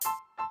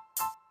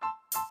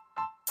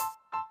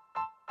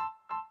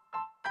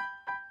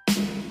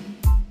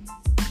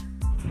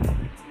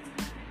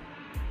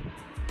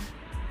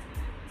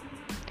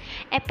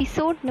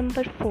Episode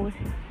number 4.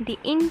 The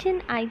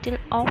Indian idol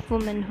of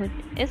womanhood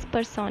is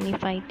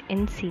personified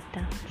in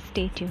Sita.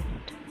 Stay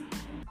tuned.